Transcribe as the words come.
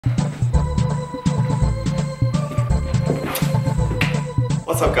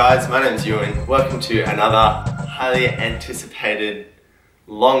What's up guys, my name's Ewan. Welcome to another highly anticipated,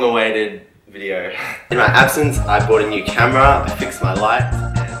 long-awaited video. In my absence, I bought a new camera, I fixed my lights,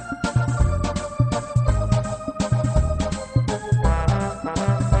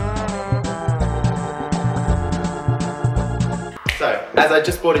 So, as I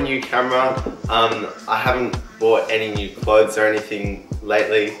just bought a new camera, I haven't bought any new clothes or anything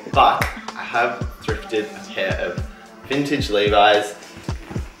lately, but I have thrifted a pair of vintage Levi's.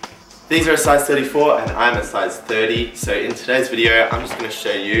 These are a size 34 and I'm a size 30, so in today's video I'm just going to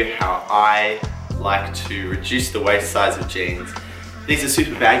show you how I like to reduce the waist size of jeans. These are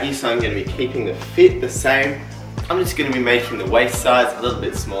super baggy, so I'm going to be keeping the fit the same. I'm just going to be making the waist size a little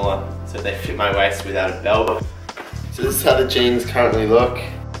bit smaller so they fit my waist without a belt. So this is how the jeans currently look.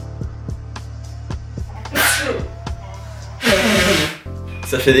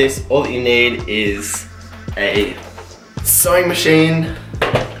 So for this, all that you need is a sewing machine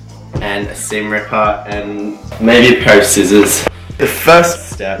and a seam ripper and maybe a pair of scissors. The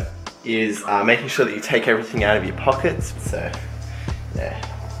first step is making sure that you take everything out of your pockets. So, yeah,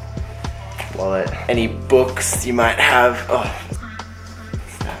 wallet, any books you might have. Oh,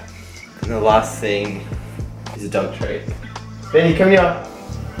 what's that? And the last thing is a dog treat. Benny, come here.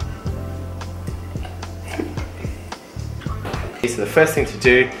 So the first thing to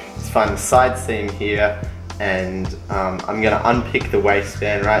do is find the side seam here, and I'm going to unpick the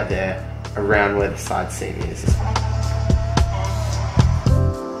waistband right there around where the side seam is.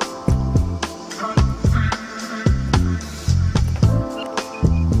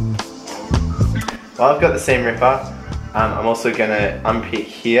 While I've got the seam ripper, I'm also going to unpick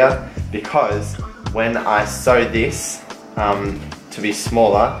here, because when I sew this to be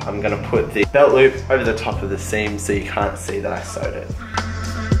smaller, I'm going to put the belt loop over the top of the seam so you can't see that I sewed it.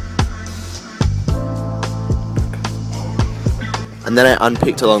 And then I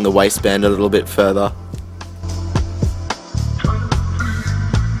unpicked along the waistband a little bit further.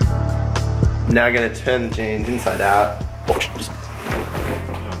 Now I'm going to turn the jeans inside out.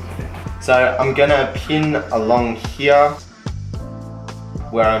 So I'm going to pin along here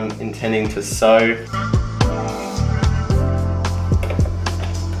where I'm intending to sew.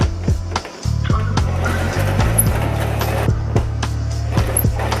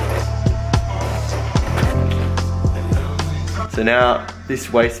 So now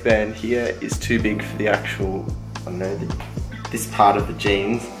this waistband here is too big for the actual, this part of the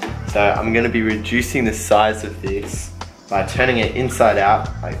jeans. So I'm going to be reducing the size of this by turning it inside out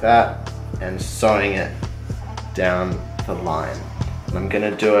like that and sewing it down the line. And I'm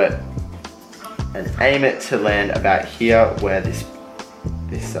going to do it and aim it to land about here where this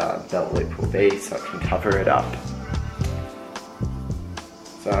belt loop will be, so I can cover it up.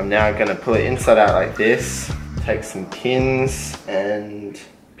 So I'm now going to pull it inside out like this. Take some pins and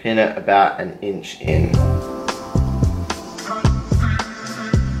pin it about an inch in.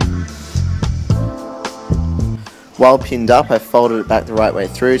 While pinned up, I folded it back the right way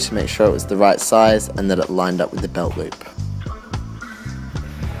through to make sure it was the right size and that it lined up with the belt loop.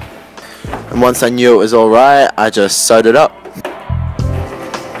 And once I knew it was alright, I just sewed it up.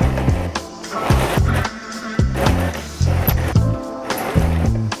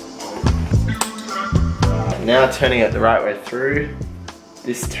 Now turning it the right way through,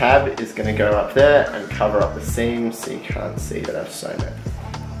 this tab is going to go up there and cover up the seam so you can't see that I've sewn it.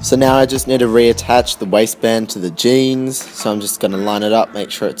 So now I just need to reattach the waistband to the jeans, so I'm just going to line it up,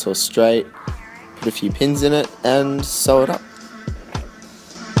 make sure it's all straight, put a few pins in it and sew it up.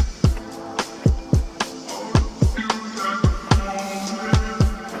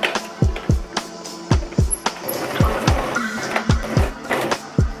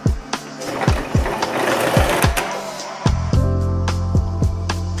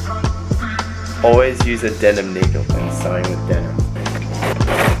 Always use a denim needle when sewing with denim.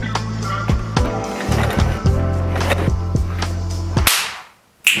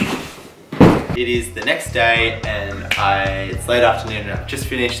 It is the next day and it's late afternoon and I've just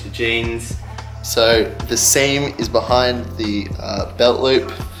finished the jeans. So the seam is behind the belt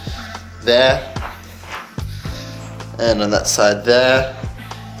loop there, and on that side there,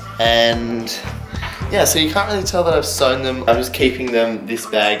 and yeah, so you can't really tell that I've sewn them. I'm just keeping them this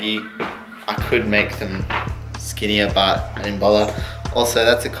baggy. I could make them skinnier, but I didn't bother. Also,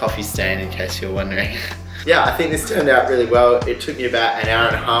 that's a coffee stain in case you're wondering. Yeah, I think this turned out really well. It took me about an hour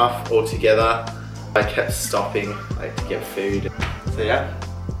and a half altogether. I kept stopping to get food. So yeah.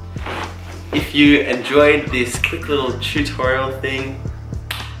 If you enjoyed this quick little tutorial thing,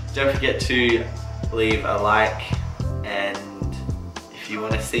 don't forget to leave a like, and if you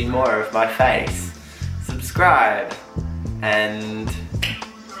want to see more of my face, subscribe, and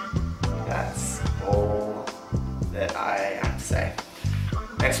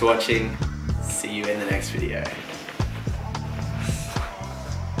for watching. See you in the next video.